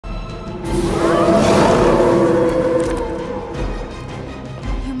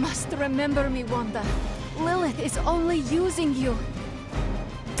You must remember me, Wanda. Lilith is only using you.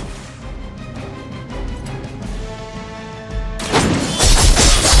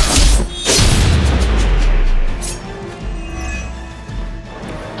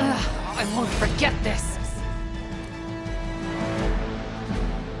 I won't forget this!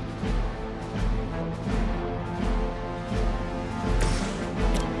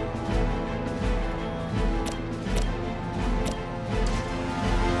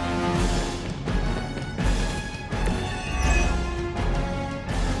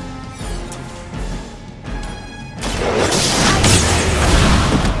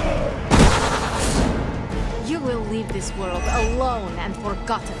 You will leave this world alone and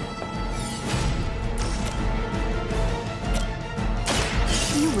forgotten.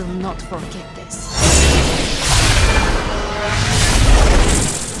 You will not forget this.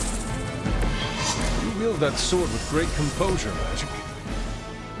 You wield that sword with great composure, Magik.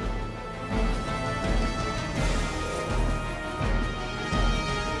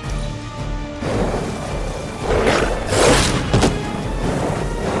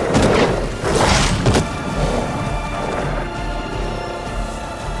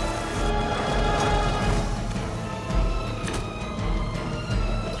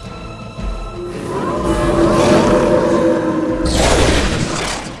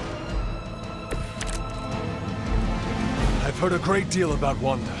 I've heard a great deal about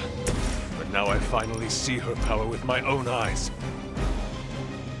Wanda, but now I finally see her power with my own eyes.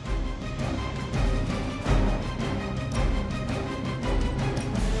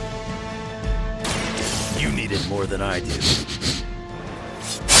 You need it more than I do.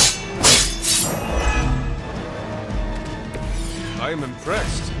 I am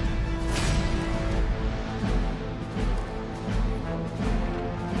impressed.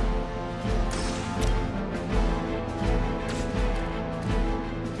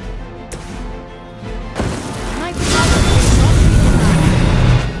 My power will not be denied.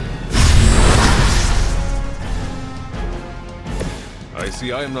 I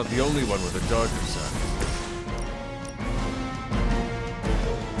see I am not the only one with a darker side.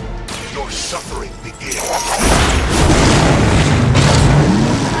 Your suffering begins.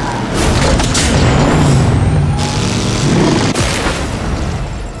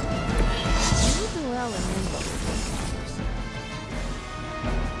 You do well in limbo.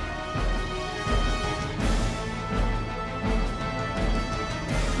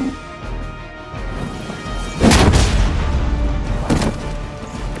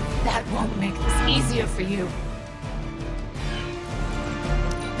 That won't make this easier for you.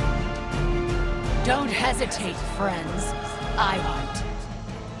 Don't hesitate, friends. I won't.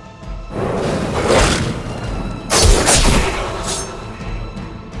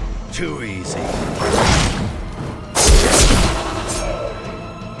 Too easy.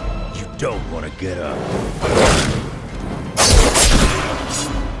 You don't want to get up.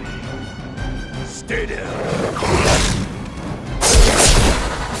 Stay down.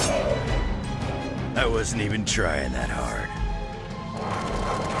 I wasn't even trying that hard.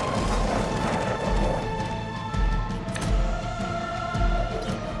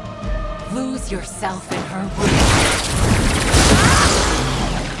 Lose yourself in her woods.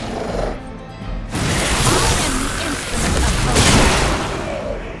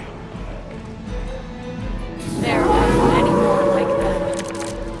 There are many more like them.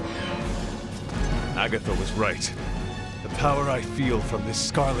 Agatha was right. The power I feel from this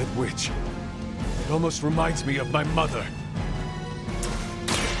Scarlet Witch. It almost reminds me of my mother.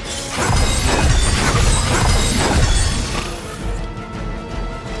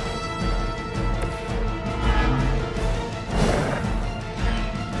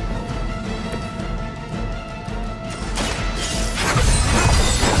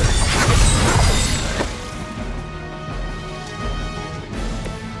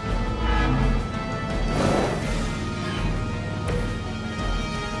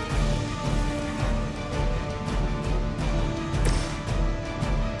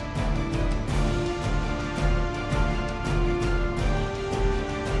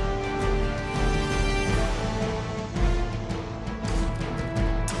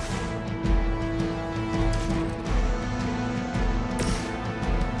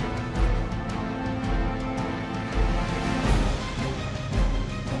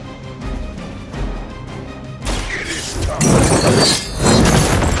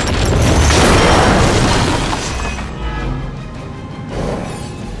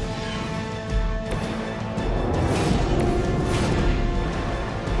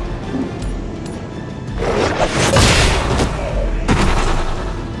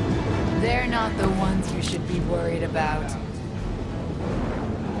 not the ones you should be worried about.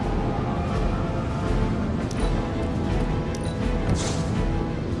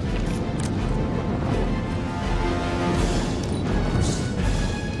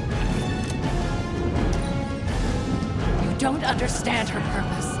 You don't understand her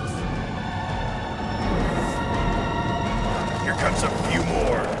purpose. Here comes a few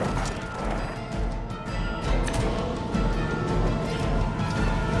more.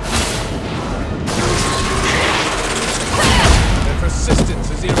 Their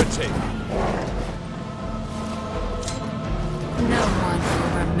persistence is irritating. No one will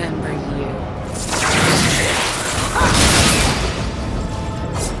remember you.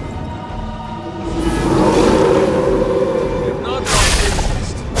 If not lost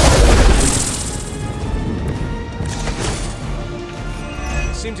interest.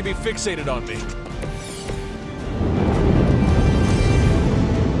 They seem to be fixated on me.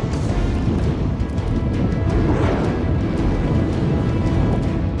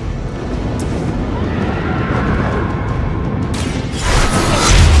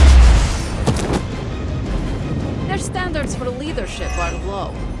 Their standards for leadership are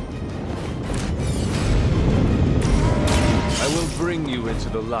low. I will bring you into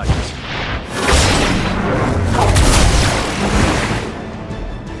the light.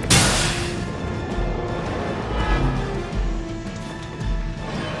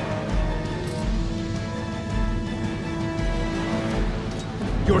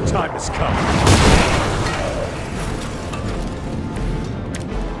 Your time has come.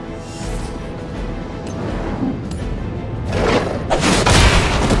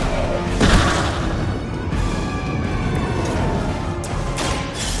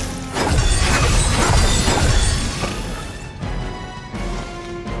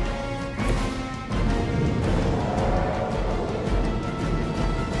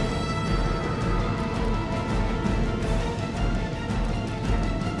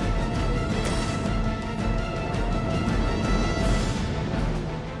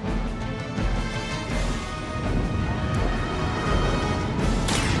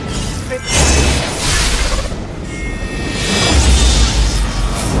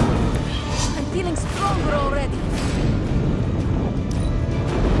 I'm feeling stronger already.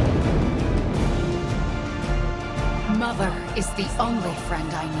 Mother is the only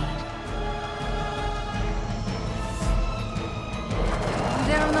friend I need.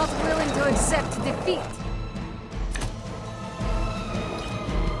 They're not willing to accept defeat.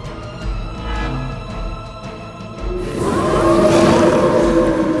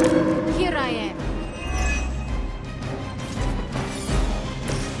 Here I am.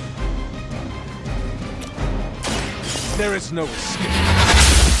 There is no escape.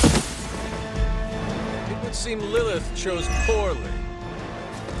 It would seem Lilith chose poorly.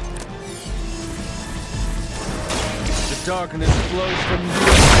 The darkness flows from you.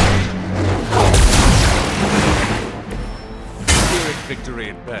 Pyrrhic victory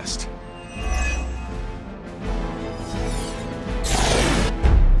at best.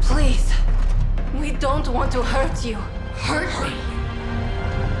 Please. We don't want to hurt you. Hurt me?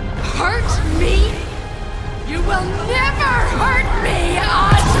 Hurt me? You will never hurt me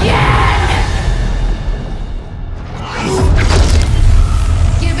again!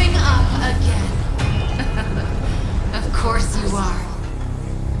 Giving up again. Of course you are.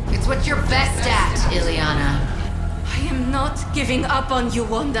 It's what you're best at, Ileana. I am not giving up on you,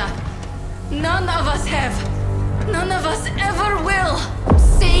 Wanda. None of us have. None of us ever will.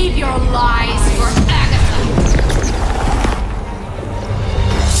 Save your lies for Agatha.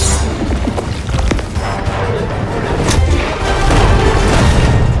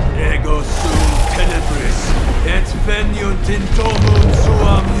 Ego sum tenebris, et veniunt in domum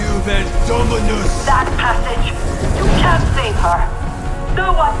suam juvet dominus. That passage! You can't save her!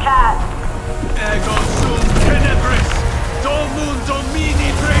 No one can! Ego sum tenebris, domum domini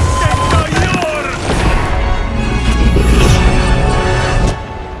praesenta ior!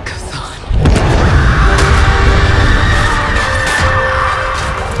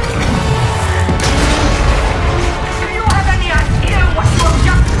 Do you have any idea what you have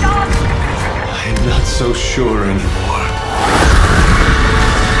just done? I'm not so sure anymore.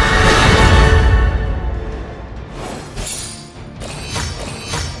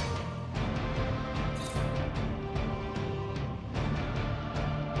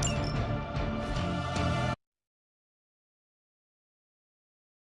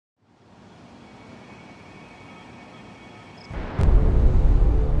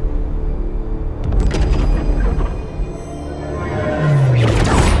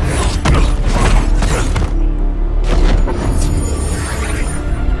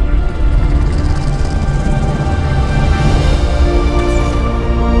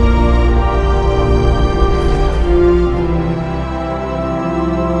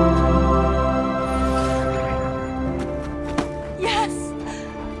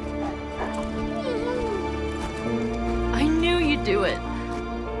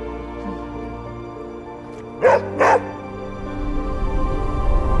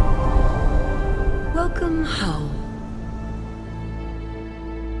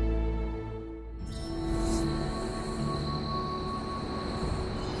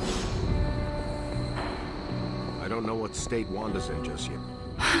 don't know what state Wanda's in just yet.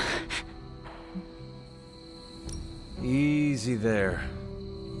 Easy there.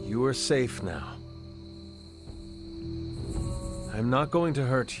 You are safe now. I'm not going to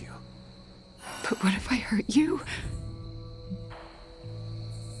hurt you. But what if I hurt you?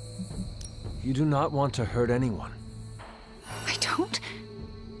 You do not want to hurt anyone. I don't,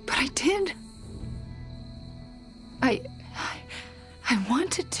 but I did. I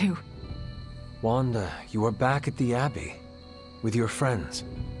wanted to. Wanda, you are back at the Abbey with your friends.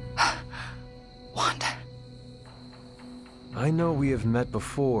 Wanda. I know we have met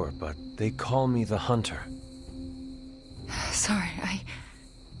before, but they call me the Hunter. Sorry, I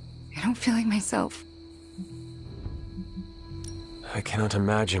don't feel like myself. I cannot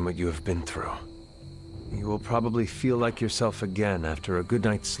imagine what you have been through. You will probably feel like yourself again after a good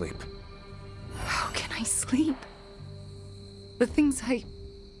night's sleep. How can I sleep? The things I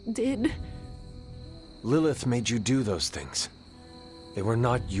did. Lilith made you do those things. They were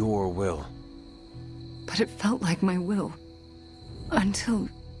not your will. But it felt like my will. Until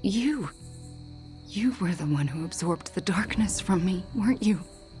you. You were the one who absorbed the darkness from me, weren't you?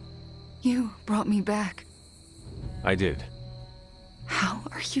 You brought me back. I did. How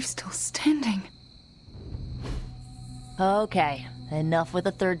are you still standing? Okay, enough with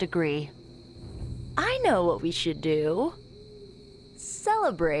the third degree. I know what we should do.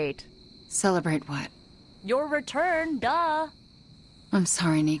 Celebrate. Celebrate what? Your return, duh. I'm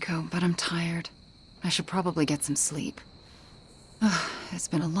sorry, Nico, but I'm tired. I should probably get some sleep. It's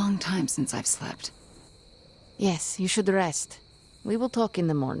been a long time since I've slept. Yes, you should rest. We will talk in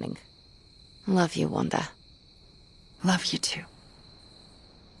the morning. Love you, Wanda. Love you too.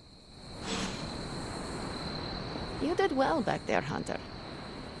 You did well back there, Hunter.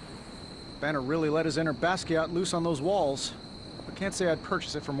 Banner really let his inner Basquiat loose on those walls. I can't say I'd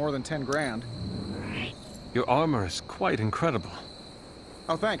purchase it for more than 10 grand. Your armor is quite incredible.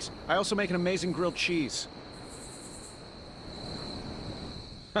 Oh, thanks. I also make an amazing grilled cheese.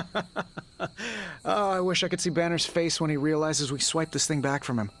 Oh, I wish I could see Banner's face when he realizes we swiped this thing back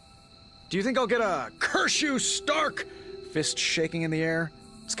from him. Do you think I'll get a "Curse you, Stark!" fist shaking in the air?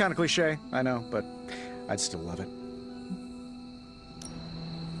 It's kind of cliche, I know, but I'd still love it.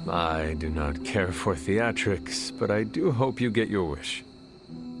 I do not care for theatrics, but I do hope you get your wish.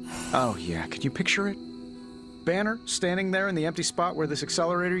 Oh yeah, could you picture it? Banner standing there in the empty spot where this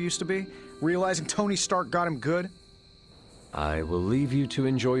accelerator used to be, realizing Tony Stark got him good. I will leave you to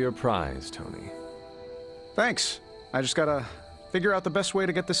enjoy your prize, Tony. Thanks. I just gotta figure out the best way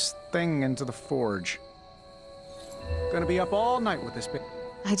to get this thing into the forge. Gonna be up all night with this bit.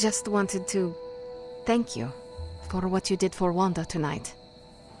 I just wanted to thank you for what you did for Wanda tonight.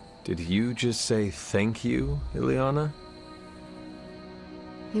 Did you just say thank you, Ileana?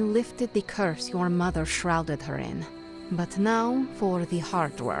 You lifted the curse your mother shrouded her in. But now for the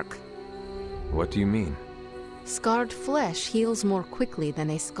hard work. What do you mean? Scarred flesh heals more quickly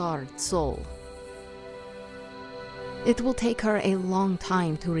than a scarred soul. It will take her a long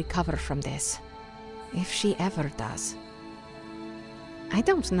time to recover from this, if she ever does. I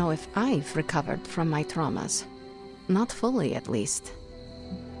don't know if I've recovered from my traumas. Not fully, at least.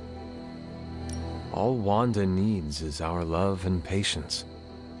 All Wanda needs is our love and patience.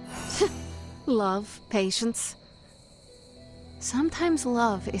 Love, patience. Sometimes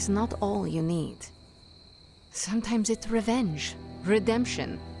love is not all you need. Sometimes it's revenge,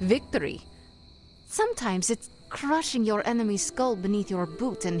 redemption, victory. Sometimes it's crushing your enemy's skull beneath your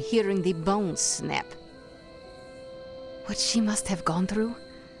boot and hearing the bones snap. What she must have gone through,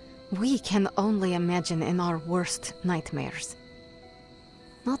 we can only imagine in our worst nightmares.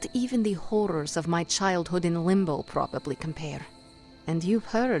 Not even the horrors of my childhood in Limbo probably compare. And you've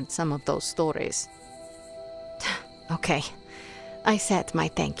heard some of those stories. Okay, I said my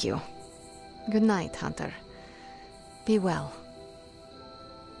thank you. Good night, Hunter. Be well.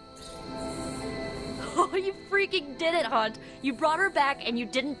 Oh, you freaking did it, Hunt! You brought her back and you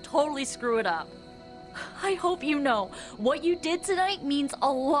didn't totally screw it up. I hope you know, what you did tonight means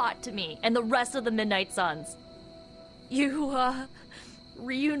a lot to me and the rest of the Midnight Suns. You,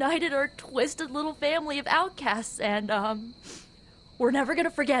 reunited our twisted little family of outcasts and, we're never gonna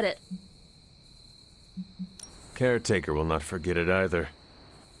forget it. Caretaker will not forget it either.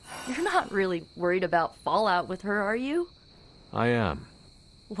 You're not really worried about fallout with her, are you? I am.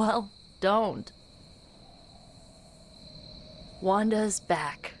 Well, don't. Wanda's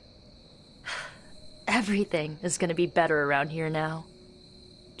back. Everything is gonna be better around here now.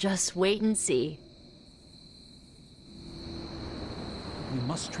 Just wait and see. We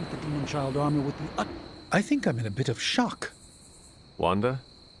must treat the Demon Child armor with the I think I'm in a bit of shock. Wanda?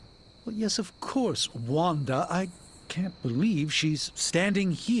 Well, yes, of course, Wanda. can't believe she's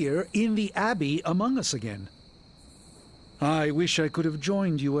standing here in the Abbey among us again. I wish I could have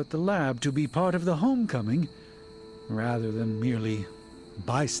joined you at the lab to be part of the homecoming, rather than merely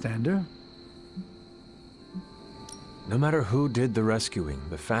bystander. No matter who did the rescuing,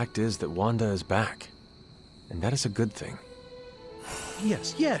 the fact is that Wanda is back. And that is a good thing.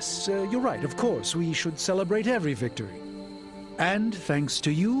 Yes, you're right, of course. We should celebrate every victory. And thanks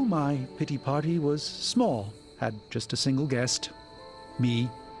to you, my pity party was small. Had just a single guest. Me.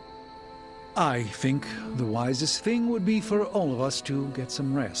 I think the wisest thing would be for all of us to get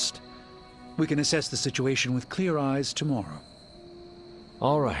some rest. We can assess the situation with clear eyes tomorrow.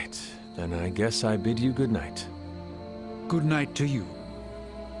 All right, then I guess I bid you good night. Good night to you.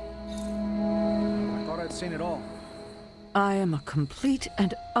 I thought I'd seen it all. I am a complete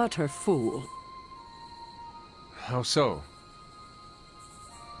and utter fool. How so?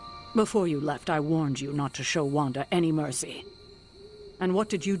 Before you left, I warned you not to show Wanda any mercy. And what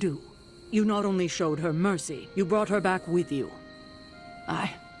did you do? You not only showed her mercy, you brought her back with you.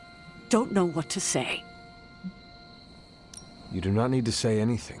 I don't know what to say. You do not need to say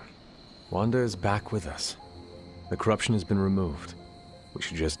anything. Wanda is back with us. The corruption has been removed. We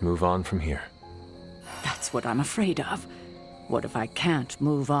should just move on from here. That's what I'm afraid of. What if I can't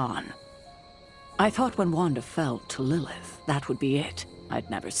move on? I thought when Wanda fell to Lilith, that would be it. I'd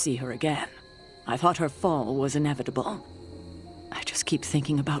never see her again. I thought her fall was inevitable. I just keep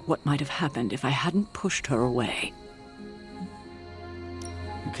thinking about what might have happened if I hadn't pushed her away.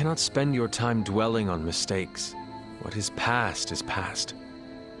 You cannot spend your time dwelling on mistakes. What is past is past.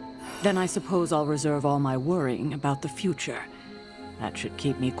 Then I suppose I'll reserve all my worrying about the future. That should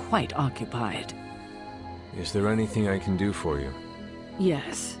keep me quite occupied. Is there anything I can do for you?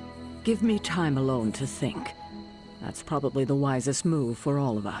 Yes. Give me time alone to think. That's probably the wisest move for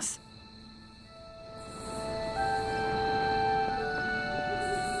all of us.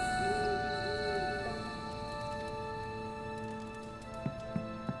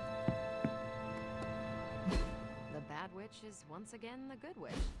 The bad witch is once again the good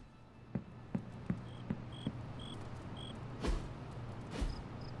witch.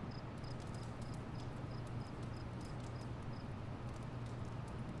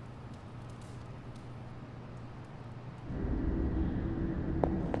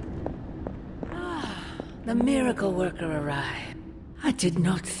 The miracle worker arrived. I did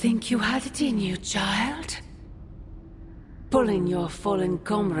not think you had it in you, child. Pulling your fallen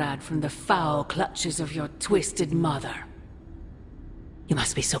comrade from the foul clutches of your twisted mother. You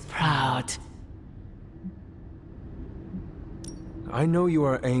must be so proud. I know you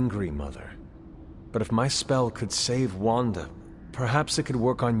are angry, Mother. But if my spell could save Wanda, perhaps it could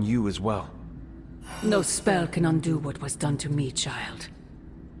work on you as well. No spell can undo what was done to me, child.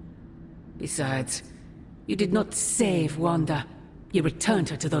 Besides, you did not save Wanda. You returned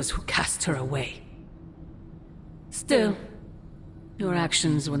her to those who cast her away. Still, your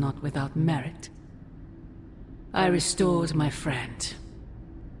actions were not without merit. I restored my friend.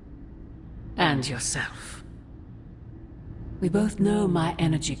 And yourself. We both know my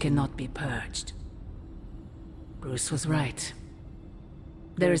energy cannot be purged. Bruce was right.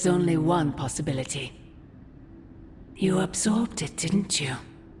 There is only one possibility. You absorbed it, didn't you?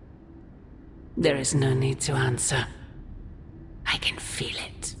 There is no need to answer. I can feel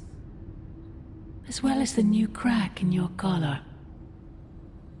it. As well as the new crack in your collar.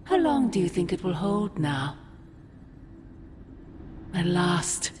 How long do you think it will hold now? At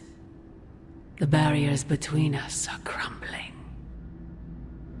last, the barriers between us are crumbling.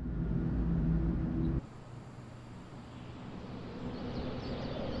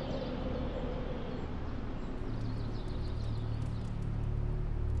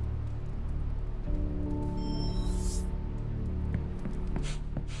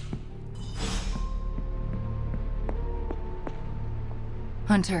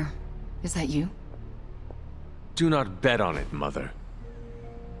 Hunter, is that you? Do not bet on it, Mother.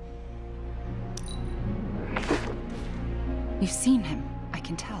 You've seen him, I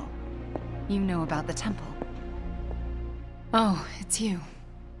can tell. You know about the temple. Oh, it's you.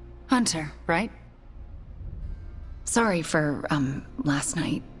 Hunter, right? Sorry for, last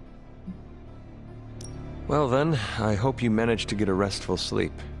night. Well then, I hope you managed to get a restful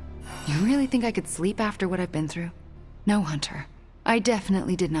sleep. You really think I could sleep after what I've been through? No, Hunter. I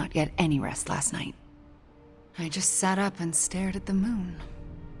definitely did not get any rest last night. I just sat up and stared at the moon.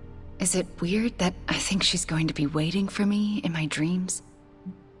 Is it weird that I think she's going to be waiting for me in my dreams?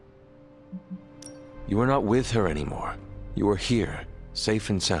 You are not with her anymore. You are here, safe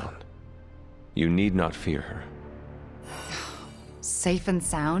and sound. You need not fear her. Safe and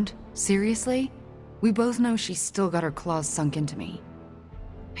sound? Seriously? We both know she's still got her claws sunk into me.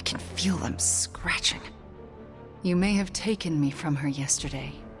 I can feel them scratching. You may have taken me from her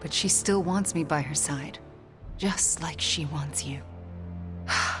yesterday, but she still wants me by her side. Just like she wants you.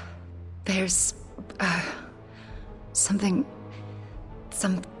 There's... something...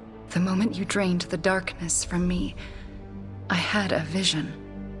 The moment you drained the darkness from me, I had a vision.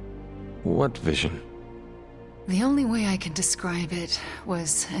 What vision? The only way I can describe it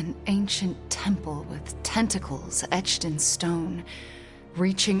was an ancient temple with tentacles etched in stone,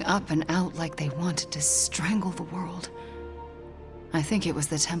 reaching up and out like they wanted to strangle the world. I think it was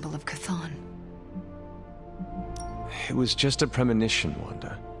the Temple of Chthon. It was just a premonition,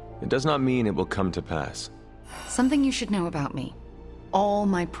 Wanda. It does not mean it will come to pass. Something you should know about me. All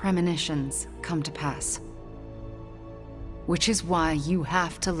my premonitions come to pass. Which is why you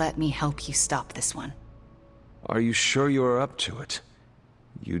have to let me help you stop this one. Are you sure you are up to it?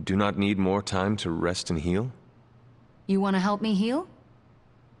 You do not need more time to rest and heal? You want to help me heal?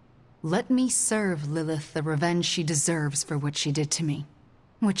 Let me serve Lilith the revenge she deserves for what she did to me.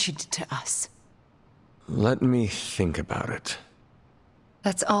 What she did to us. Let me think about it.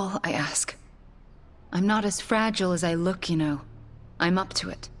 That's all I ask. I'm not as fragile as I look, you know. I'm up to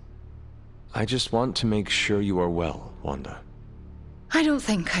it. I just want to make sure you are well, Wanda. I don't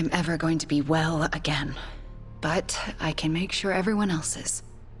think I'm ever going to be well again. But I can make sure everyone else is.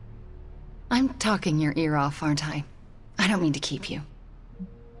 I'm talking your ear off, aren't I? I don't mean to keep you.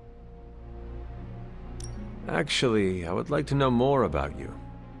 Actually, I would like to know more about you.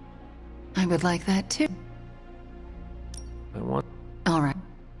 I would like that too. All right.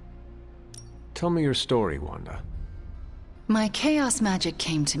 Tell me your story, Wanda. My chaos magic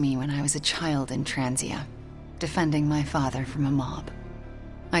came to me when I was a child in Transia, defending my father from a mob.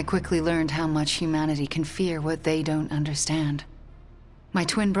 I quickly learned how much humanity can fear what they don't understand. My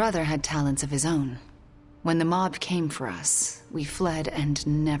twin brother had talents of his own. When the mob came for us, we fled and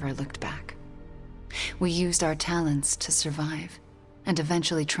never looked back. We used our talents to survive, and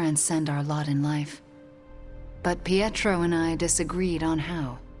eventually transcend our lot in life. But Pietro and I disagreed on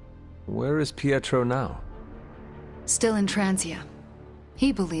how. Where is Pietro now? Still in Transia.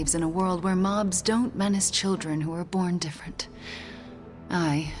 He believes in a world where mobs don't menace children who are born different.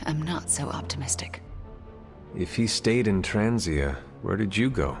 I am not so optimistic. If he stayed in Transia, where did you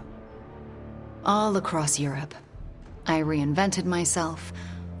go? All across Europe. I reinvented myself,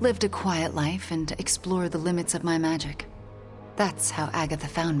 lived a quiet life, and explored the limits of my magic. That's how Agatha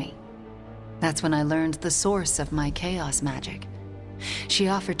found me. That's when I learned the source of my chaos magic. She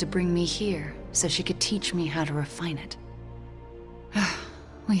offered to bring me here so she could teach me how to refine it.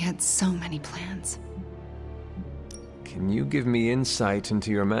 We had so many plans. Can you give me insight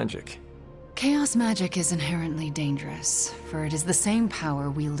into your magic? Chaos magic is inherently dangerous, for it is the same power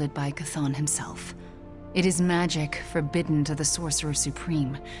wielded by Chthon himself. It is magic forbidden to the Sorcerer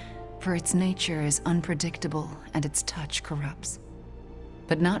Supreme, for its nature is unpredictable and its touch corrupts.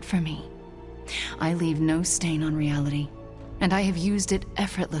 But not for me. I leave no stain on reality, and I have used it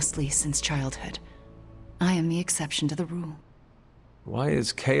effortlessly since childhood. I am the exception to the rule. Why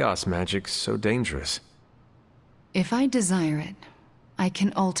is chaos magic so dangerous? If I desire it, I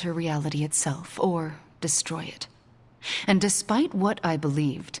can alter reality itself, or destroy it. And despite what I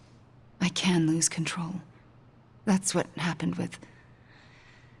believed, I can lose control. That's what happened with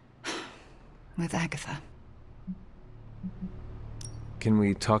Agatha. Can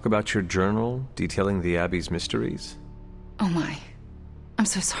we talk about your journal, detailing the Abbey's mysteries? Oh my. I'm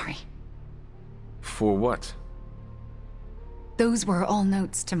so sorry. For what? Those were all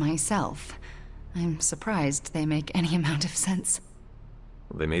notes to myself. I'm surprised they make any amount of sense.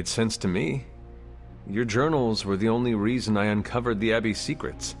 Well, they made sense to me. Your journals were the only reason I uncovered the Abbey's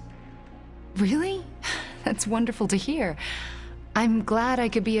secrets. Really? That's wonderful to hear. I'm glad I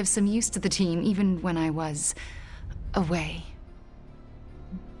could be of some use to the team, even when I was away.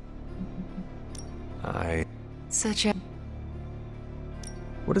 Such a...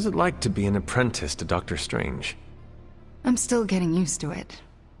 What is it like to be an apprentice to Dr. Strange? I'm still getting used to it.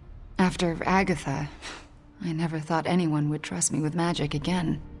 After Agatha, I never thought anyone would trust me with magic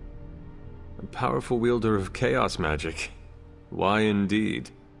again. A powerful wielder of chaos magic. Why indeed?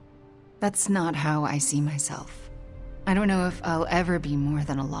 That's not how I see myself. I don't know if I'll ever be more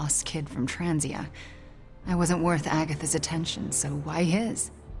than a lost kid from Transia. I wasn't worth Agatha's attention, so why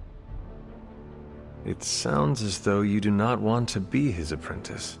his? It sounds as though you do not want to be his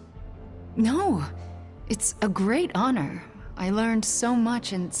apprentice. No, it's a great honor. I learned so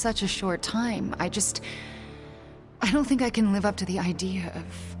much in such a short time. I don't think I can live up to the idea of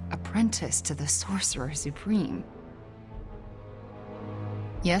apprentice to the Sorcerer Supreme.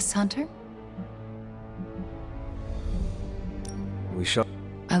 Yes, Hunter?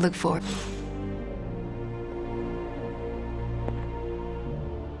 I look forward.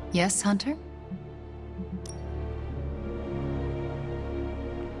 Yes, Hunter?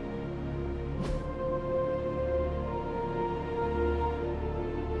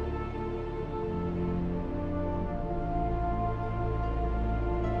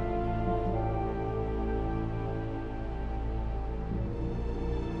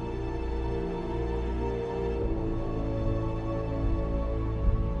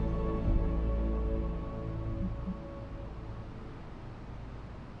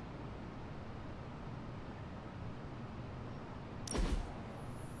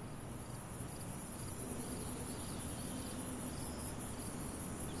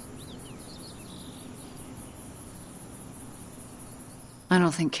 I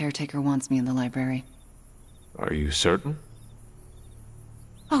don't think Caretaker wants me in the library. Are you certain?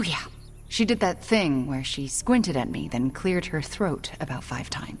 Oh yeah. She did that thing where she squinted at me, then cleared her throat about 5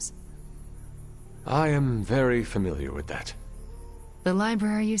 times. I am very familiar with that. The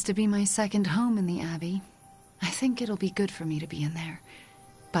library used to be my second home in the Abbey. I think it'll be good for me to be in there.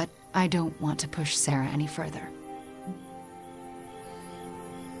 But I don't want to push Sarah any further.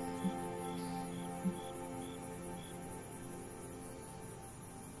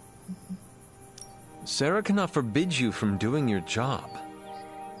 Sarah cannot forbid you from doing your job.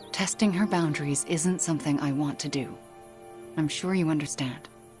 Testing her boundaries isn't something I want to do. I'm sure you understand.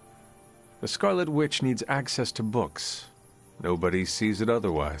 The Scarlet Witch needs access to books. Nobody sees it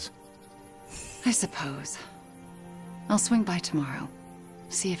otherwise. I suppose. I'll swing by tomorrow.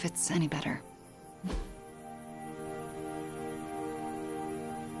 See if it's any better.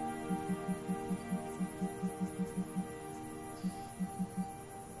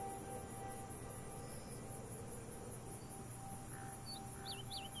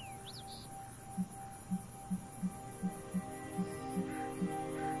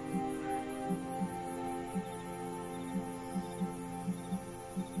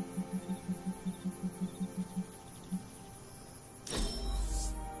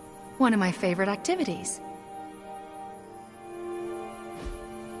 One of my favorite activities.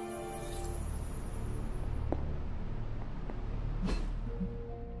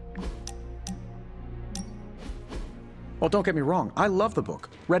 Well, don't get me wrong, I love the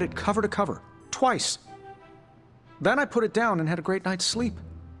book. Read it cover to cover, twice. Then I put it down and had a great night's sleep.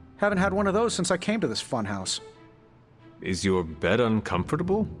 Haven't had one of those since I came to this fun house. Is your bed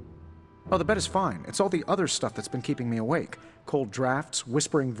uncomfortable? Oh, the bed is fine. It's all the other stuff that's been keeping me awake. Cold drafts,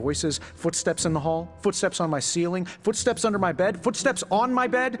 whispering voices, footsteps in the hall, footsteps on my ceiling, footsteps under my bed, footsteps on my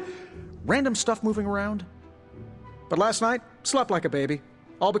bed, random stuff moving around. But last night, slept like a baby.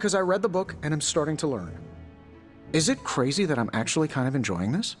 All because I read the book and am starting to learn. Is it crazy that I'm actually kind of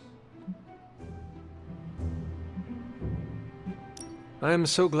enjoying this? I am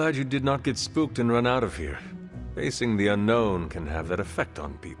so glad you did not get spooked and run out of here. Facing the unknown can have that effect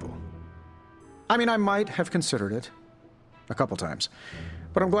on people. I mean, I might have considered it. A couple times.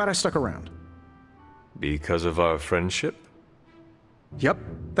 But I'm glad I stuck around. Because of our friendship? Yep,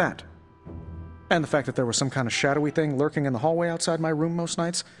 that. And the fact that there was some kind of shadowy thing lurking in the hallway outside my room most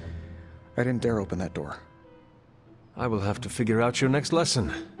nights. I didn't dare open that door. I will have to figure out your next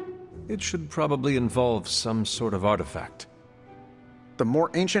lesson. It should probably involve some sort of artifact. The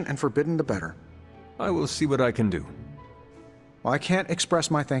more ancient and forbidden, the better. I will see what I can do. Well, I can't express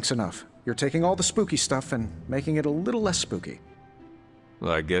my thanks enough. You're taking all the spooky stuff and making it a little less spooky.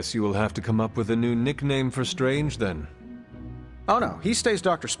 I guess you will have to come up with a new nickname for Strange, then. Oh no, he stays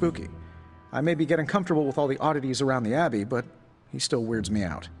Dr. Spooky. I may be getting comfortable with all the oddities around the Abbey, but he still weirds me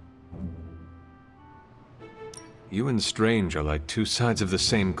out. You and Strange are like two sides of the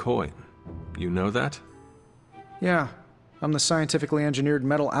same coin. You know that? Yeah. I'm the scientifically engineered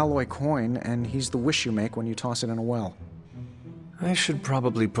metal alloy coin, and he's the wish you make when you toss it in a well. I should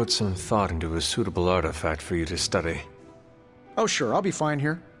probably put some thought into a suitable artifact for you to study. Oh sure, I'll be fine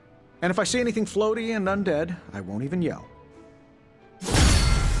here. And if I see anything floaty and undead, I won't even yell.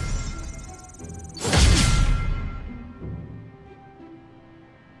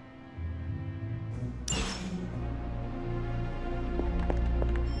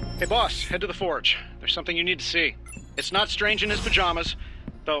 Hey boss, head to the forge. There's something you need to see. It's not Strange in his pajamas,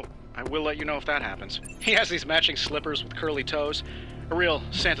 though I will let you know if that happens. He has these matching slippers with curly toes. A real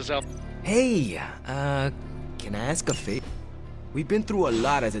Santa's elf. Hey, can I ask a favor? We've been through a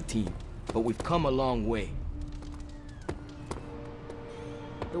lot as a team, but we've come a long way.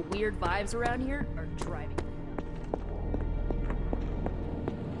 The weird vibes around here are driving me.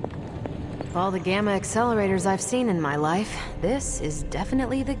 Of all the gamma accelerators I've seen in my life, this is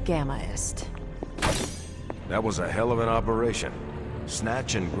definitely the gammaest. That was a hell of an operation.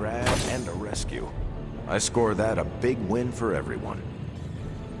 Snatch and grab and a rescue. I score that a big win for everyone.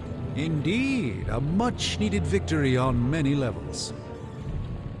 Indeed, a much-needed victory on many levels.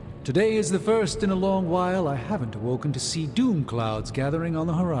 Today is the first in a long while I haven't awoken to see doom clouds gathering on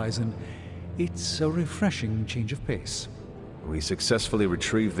the horizon. It's a refreshing change of pace. We successfully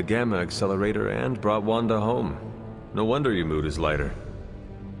retrieved the Gamma Accelerator and brought Wanda home. No wonder your mood is lighter.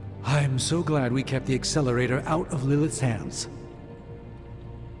 I'm so glad we kept the accelerator out of Lilith's hands.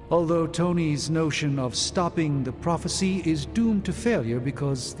 Although Tony's notion of stopping the prophecy is doomed to failure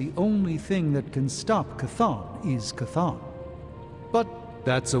because the only thing that can stop Chthon is Chthon. But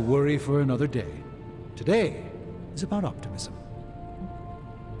that's a worry for another day. Today is about optimism.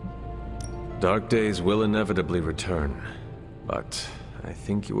 Dark days will inevitably return, but I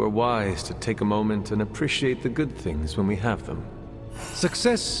think you are wise to take a moment and appreciate the good things when we have them.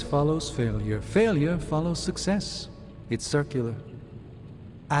 Success follows failure. Failure follows success. It's circular.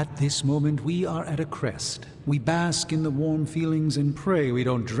 At this moment, we are at a crest. We bask in the warm feelings and pray we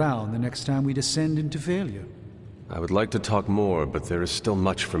don't drown the next time we descend into failure. I would like to talk more, but there is still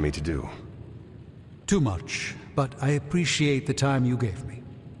much for me to do. Too much, but I appreciate the time you gave me.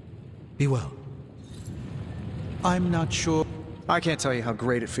 Be well. I'm not sure... I can't tell you how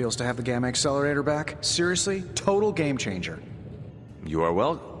great it feels to have the Gamma Accelerator back. Seriously, total game changer. You are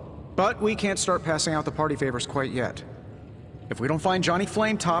well. But we can't start passing out the party favors quite yet. If we don't find Johnny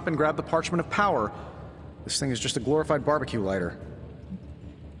Flametop and grab the Parchment of Power, this thing is just a glorified barbecue lighter.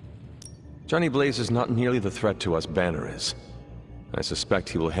 Johnny Blaze is not nearly the threat to us Banner is. I suspect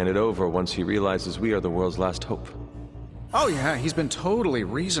he will hand it over once he realizes we are the world's last hope. Oh yeah, he's been totally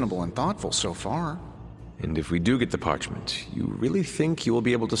reasonable and thoughtful so far. And if we do get the parchment, you really think you will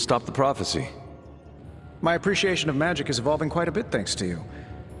be able to stop the prophecy? My appreciation of magic is evolving quite a bit thanks to you.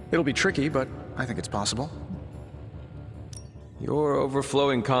 It'll be tricky, but I think it's possible. Your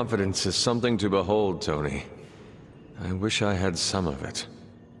overflowing confidence is something to behold, Tony. I wish I had some of it.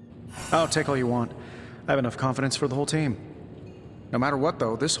 Oh, take all you want. I have enough confidence for the whole team. No matter what,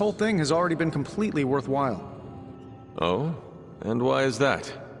 though, this whole thing has already been completely worthwhile. Oh? And why is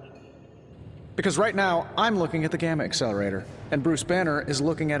that? Because right now, I'm looking at the Gamma Accelerator, and Bruce Banner is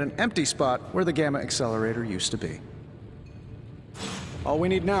looking at an empty spot where the Gamma Accelerator used to be. All we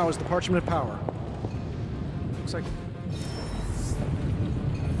need now is the Parchment of Power. Looks like...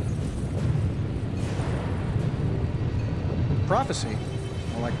 Prophecy?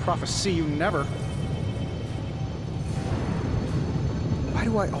 More like prophecy you never. Why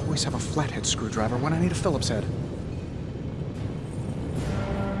do I always have a flathead screwdriver when I need a Phillips head?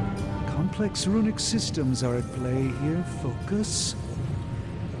 Complex runic systems are at play here. Focus.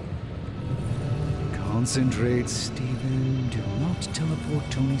 Concentrate, Stephen. Do not teleport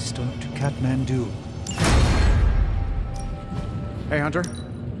Tony Stark to Kathmandu. Hey, Hunter.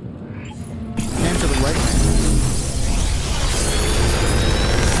 Hand to the right.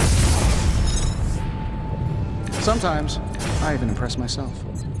 Sometimes, I even impress myself.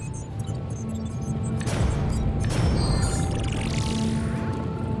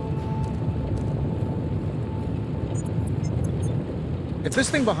 If this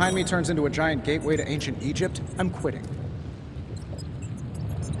thing behind me turns into a giant gateway to ancient Egypt, I'm quitting.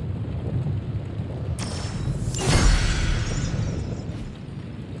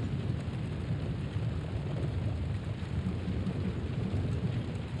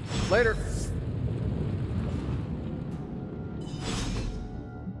 Later.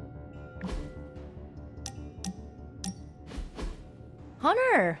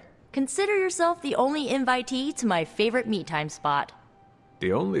 Hunter, consider yourself the only invitee to my favorite meet time spot.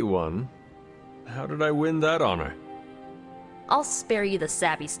 The only one? How did I win that honor? I'll spare you the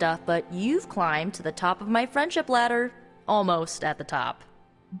sappy stuff, but you've climbed to the top of my friendship ladder. Almost at the top.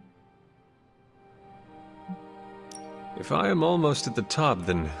 If I am almost at the top,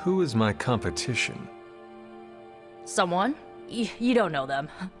 then who is my competition? Someone. You don't know them.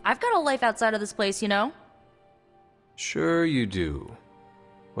 I've got a life outside of this place, you know? Sure you do.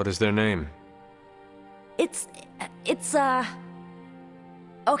 What is their name? It's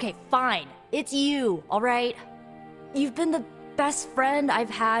Okay, fine. It's you, alright? You've been the best friend I've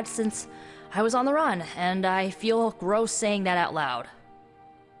had since I was on the run, and I feel gross saying that out loud.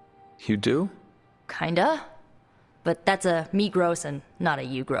 You do? Kinda. But that's a me gross and not a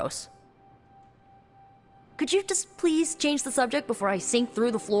you gross. Could you just please change the subject before I sink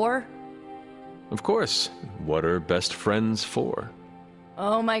through the floor? Of course. What are best friends for?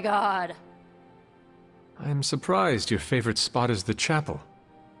 Oh my god. I'm surprised your favorite spot is the chapel.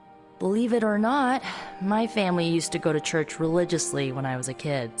 Believe it or not, my family used to go to church religiously when I was a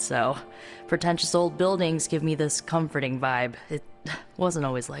kid, so pretentious old buildings give me this comforting vibe. It wasn't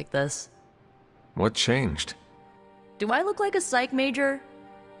always like this. What changed? Do I look like a psych major?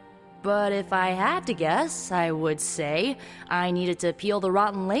 But if I had to guess, I would say I needed to peel the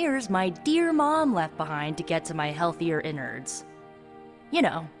rotten layers my dear mom left behind to get to my healthier innards. You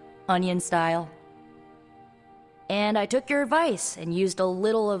know, onion style. And I took your advice and used a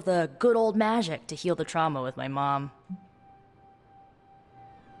little of the good old magic to heal the trauma with my mom.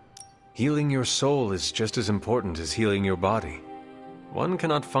 Healing your soul is just as important as healing your body. One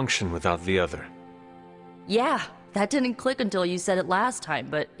cannot function without the other. Yeah, that didn't click until you said it last time,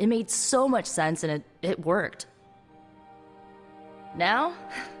 but it made so much sense and it worked. Now,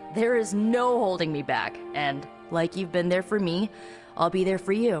 there is no holding me back, and like you've been there for me, I'll be there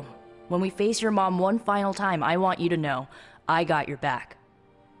for you. When we face your mom one final time, I want you to know, I got your back.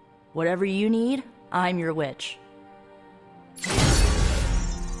 Whatever you need, I'm your witch.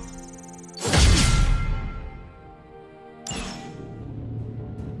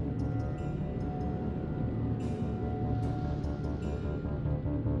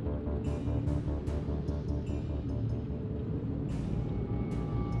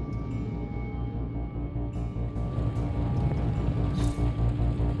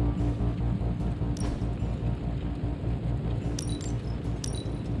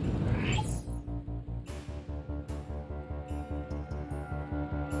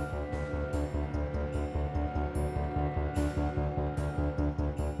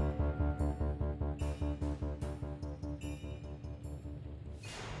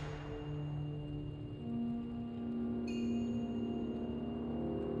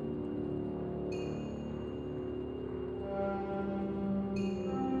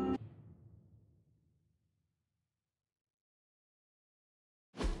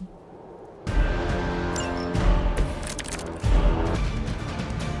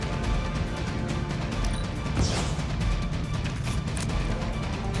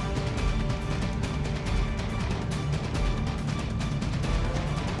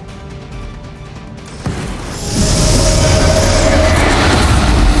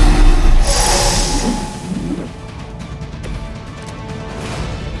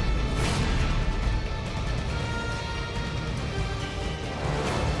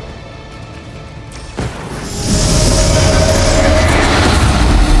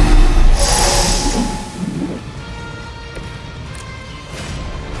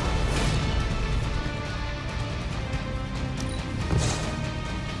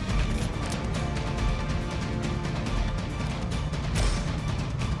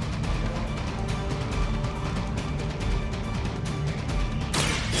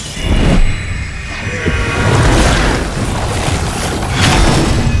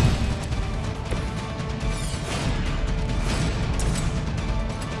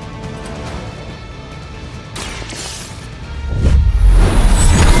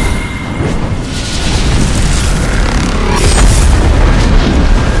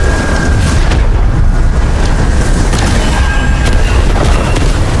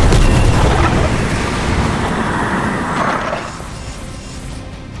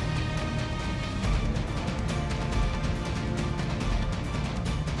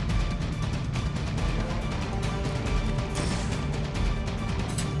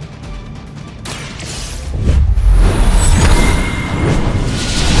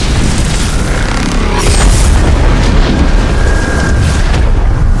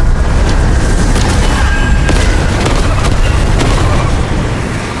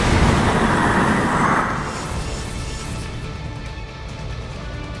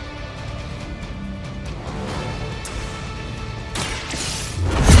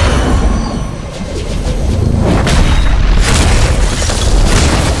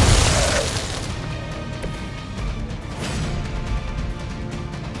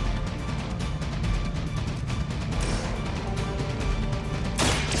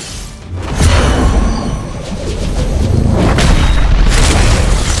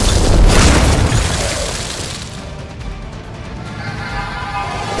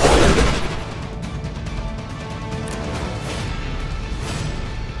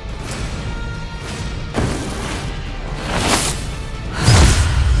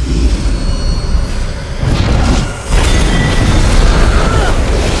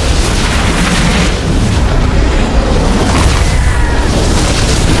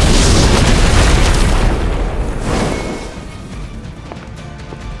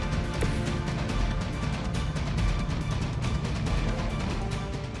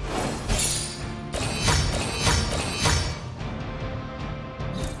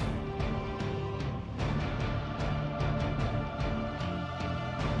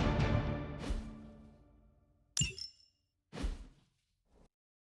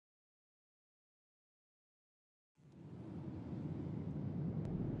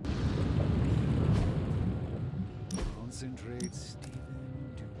 Concentrate,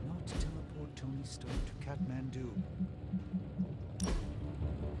 Stephen. Do not teleport Tony Stark to Kathmandu.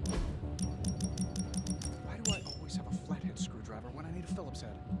 Why do I always have a flathead screwdriver when I need a Phillips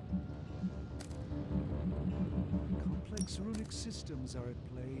head? Complex runic systems are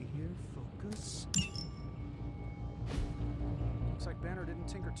at play here. Focus. Looks like Banner didn't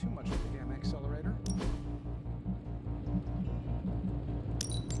tinker too much with the damn accelerator.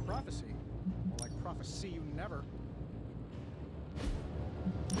 Prophecy. More like prophecy you never.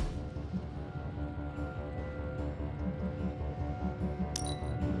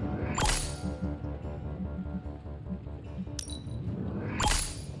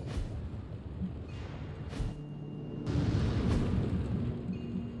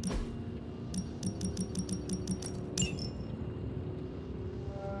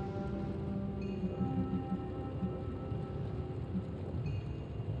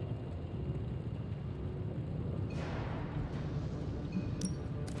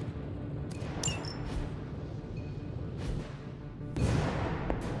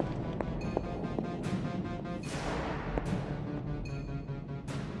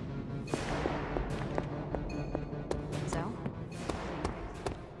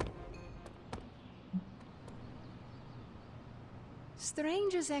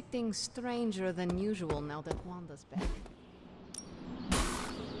 Strange is acting stranger than usual now that Wanda's back.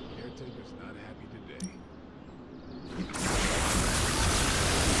 Caretaker's not happy today.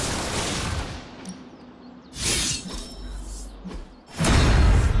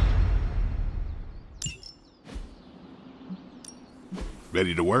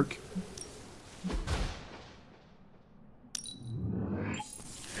 Ready to work?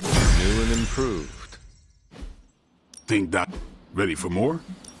 New and improved. Think Doc ready for more?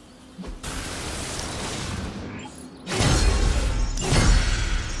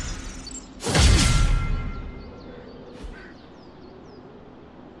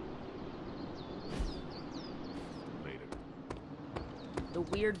 Later. The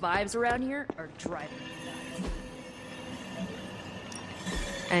weird vibes around here are driving me nuts.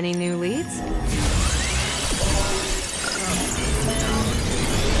 Any new leads?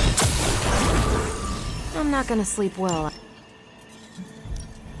 I'm not gonna sleep well.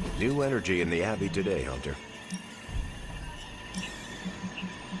 New energy in the Abbey today, Hunter.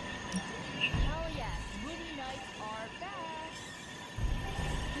 Hell yes, movie nights are back.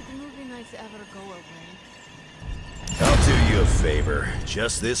 Did the movie nights ever go away? I'll do you a favor,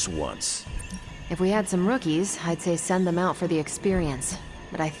 just this once. If we had some rookies, I'd say send them out for the experience.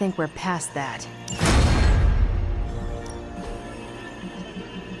 But I think we're past that.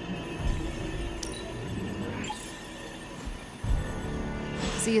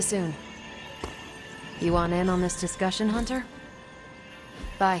 See you soon. You want in on this discussion, Hunter?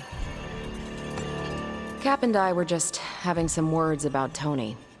 Bye. Cap and I were just having some words about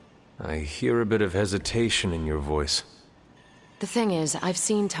Tony. I hear a bit of hesitation in your voice. The thing is, I've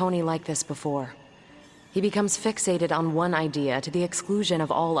seen Tony like this before. He becomes fixated on one idea to the exclusion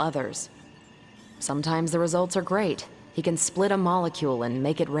of all others. Sometimes the results are great. He can split a molecule and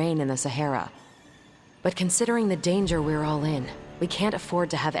make it rain in the Sahara. But considering the danger we're all in, we can't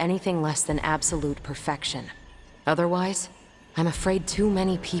afford to have anything less than absolute perfection. Otherwise, I'm afraid too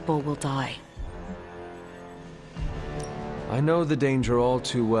many people will die. I know the danger all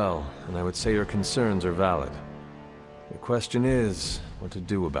too well, and I would say your concerns are valid. The question is, what to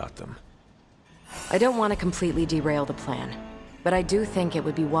do about them. I don't want to completely derail the plan, but I do think it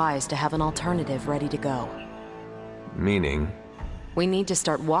would be wise to have an alternative ready to go. Meaning? We need to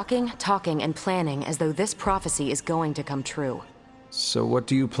start walking, talking, and planning as though this prophecy is going to come true. So what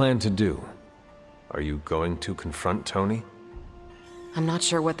do you plan to do? Are you going to confront Tony? I'm not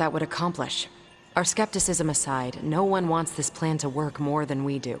sure what that would accomplish. Our skepticism aside, no one wants this plan to work more than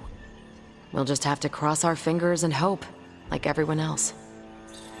we do. We'll just have to cross our fingers and hope, like everyone else.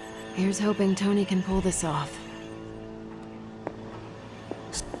 Here's hoping Tony can pull this off.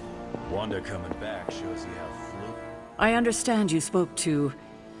 Wanda coming back shows you how fluid. I understand you spoke to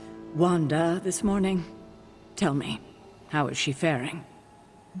Wanda this morning. Tell me, how is she faring?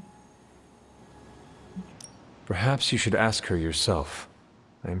 Perhaps you should ask her yourself.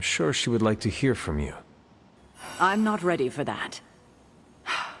 I am sure she would like to hear from you. I'm not ready for that.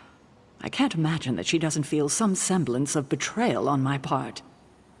 I can't imagine that she doesn't feel some semblance of betrayal on my part.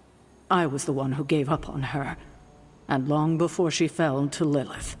 I was the one who gave up on her, and long before she fell to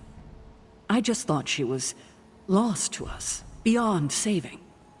Lilith. I just thought she was lost to us, beyond saving.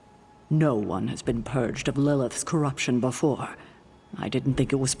 No one has been purged of Lilith's corruption before. I didn't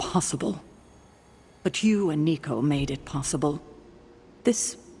think it was possible. But you and Nico made it possible.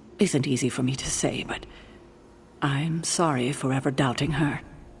 This isn't easy for me to say, but I'm sorry for ever doubting her.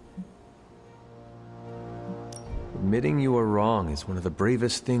 Admitting you are wrong is one of the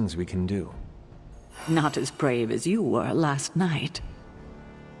bravest things we can do. Not as brave as you were last night.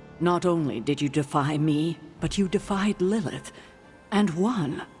 Not only did you defy me, but you defied Lilith, and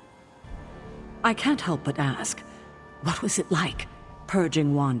won. I can't help but ask, what was it like,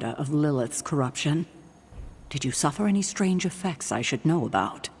 purging Wanda of Lilith's corruption? Did you suffer any strange effects I should know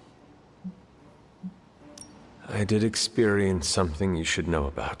about? I did experience something you should know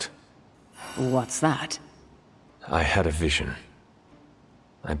about. What's that? I had a vision.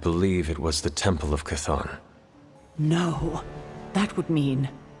 I believe it was the Temple of Chthon. No, that would mean...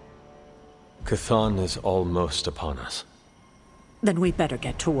 Chthon is almost upon us. Then we better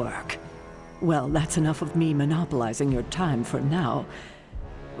get to work. Well, that's enough of me monopolizing your time for now.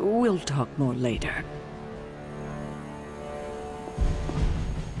 We'll talk more later.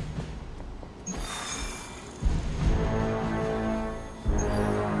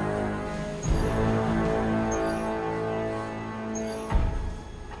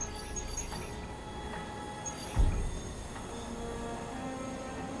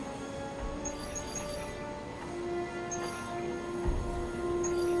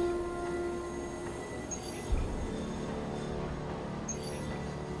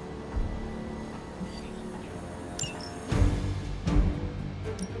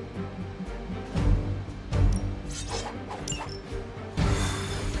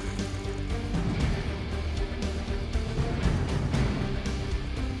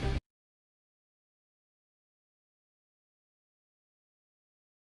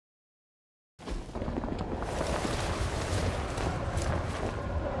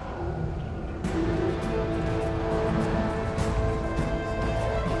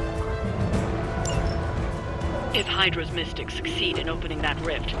 If Hydra's mystics succeed in opening that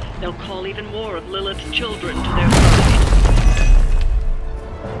rift, they'll call even more of Lilith's children to their side.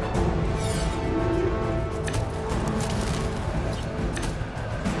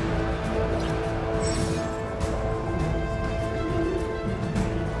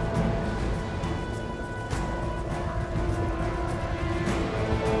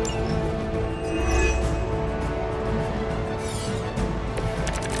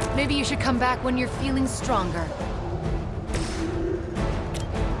 Maybe you should come back when you're feeling stronger.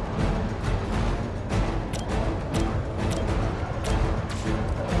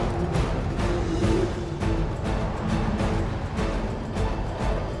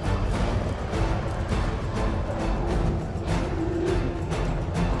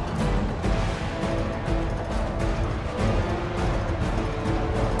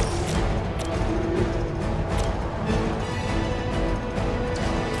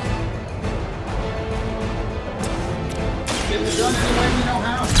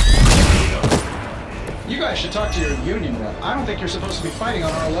 I should talk to your union rep. I don't think you're supposed to be fighting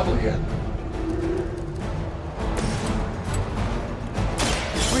on our level yet.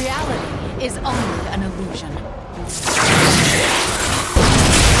 Reality is only an illusion.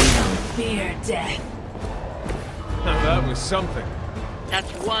 Fear death. Now that was something.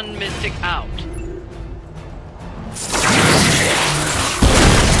 That's one mystic out.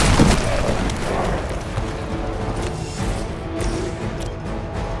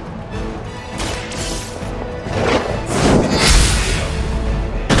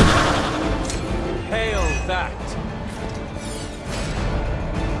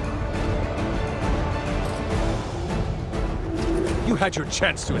 You had your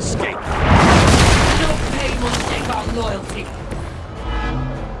chance to escape. No pain will take our loyalty.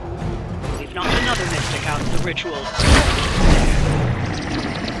 Leave not another mystic out of the ritual.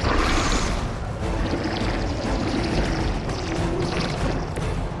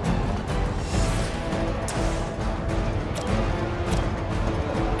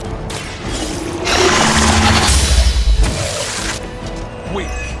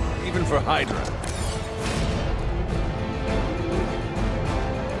 Weak, even for Hydra.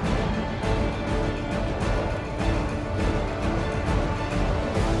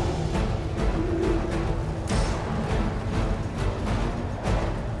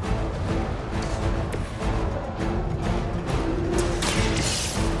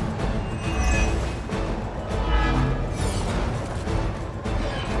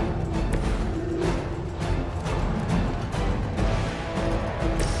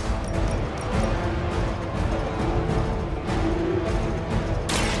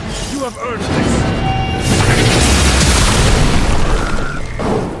 You have earned this!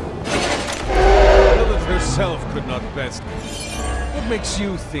 Lilith herself could not best. What makes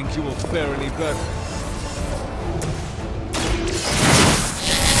you think you will fare any better?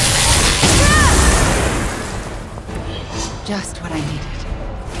 Just what I needed.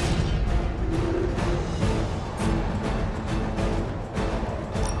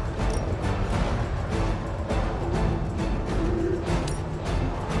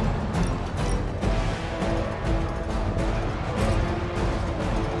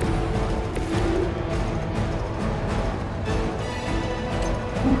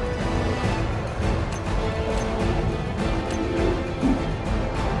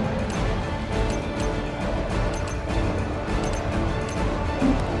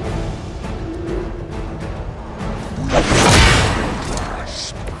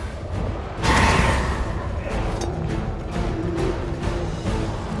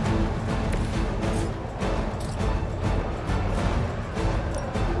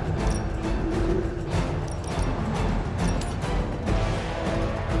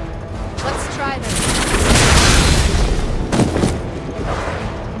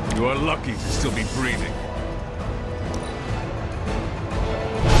 You are lucky to still be breathing.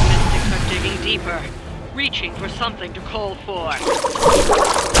 Mystics are digging deeper, reaching for something to call for.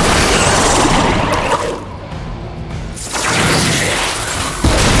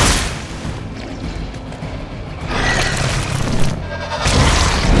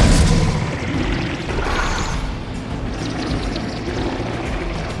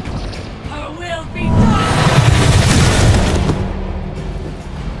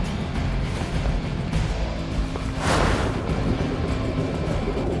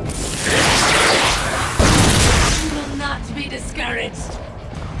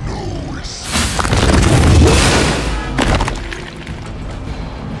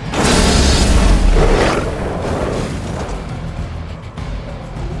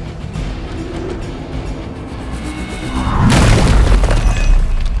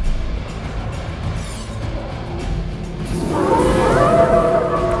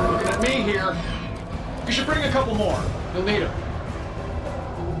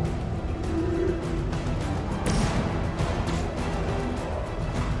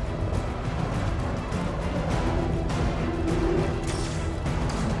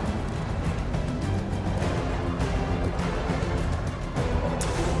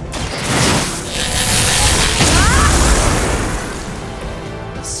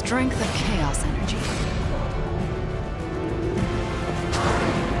 Strength of chaos energy.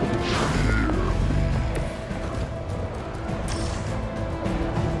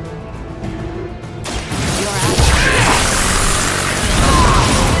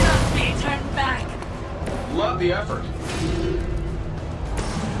 Turn back. Love the effort.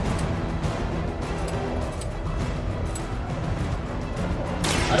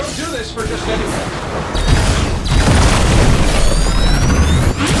 I don't do this for just anyone.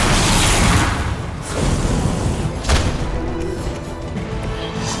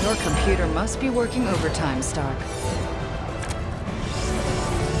 Your computer must be working overtime, Stark.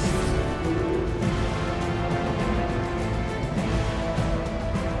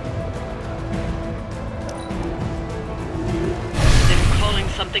 They're calling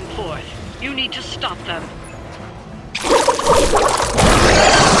something forth. You need to stop them.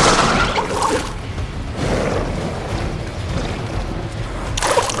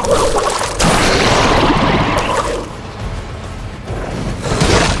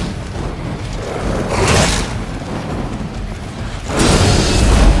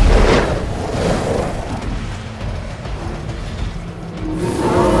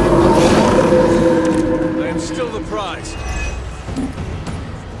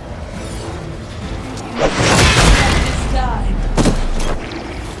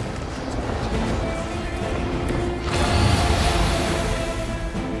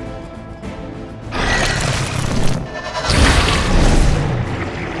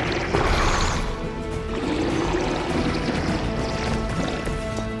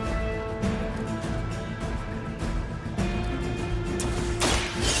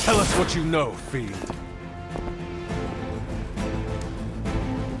 Tell us what you know, Fiend.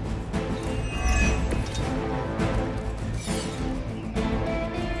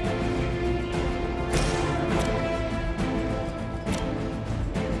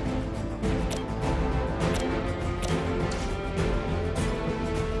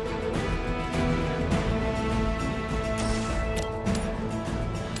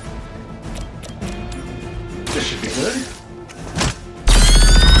 This should be good.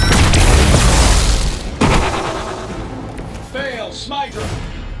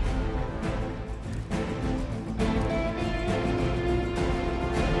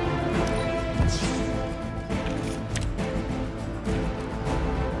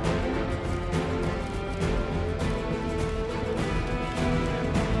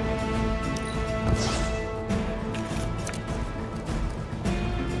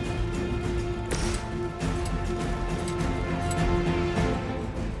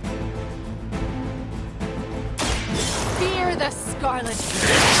 Scarlet.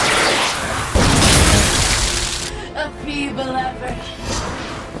 A feeble effort.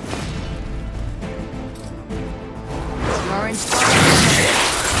 Orange fire.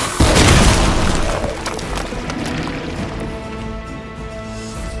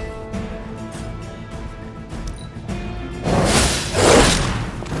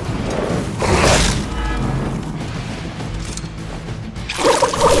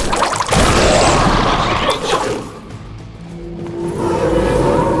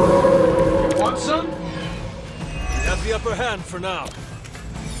 For now.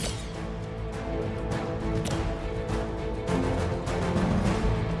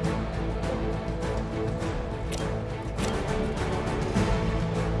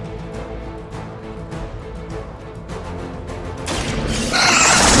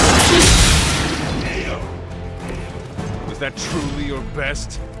 Was that truly your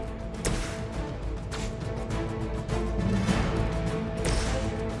best?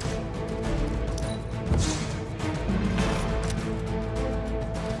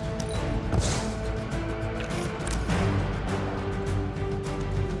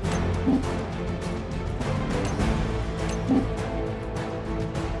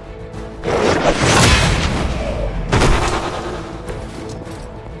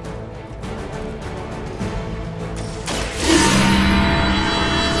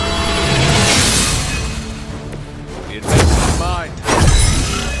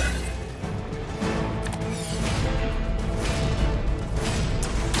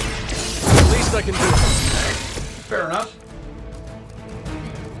 I can do it. Fair enough.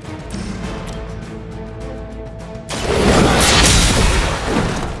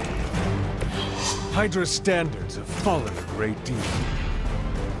 Hydra's standards have fallen a great deal.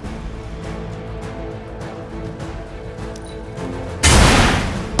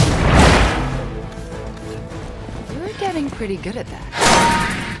 You're getting pretty good at that.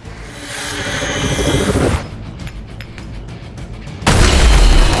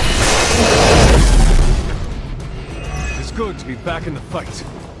 It's good to be back in the fight.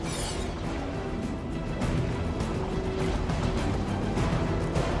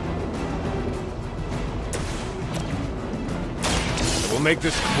 We'll make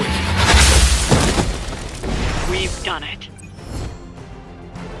this quick. We've done it.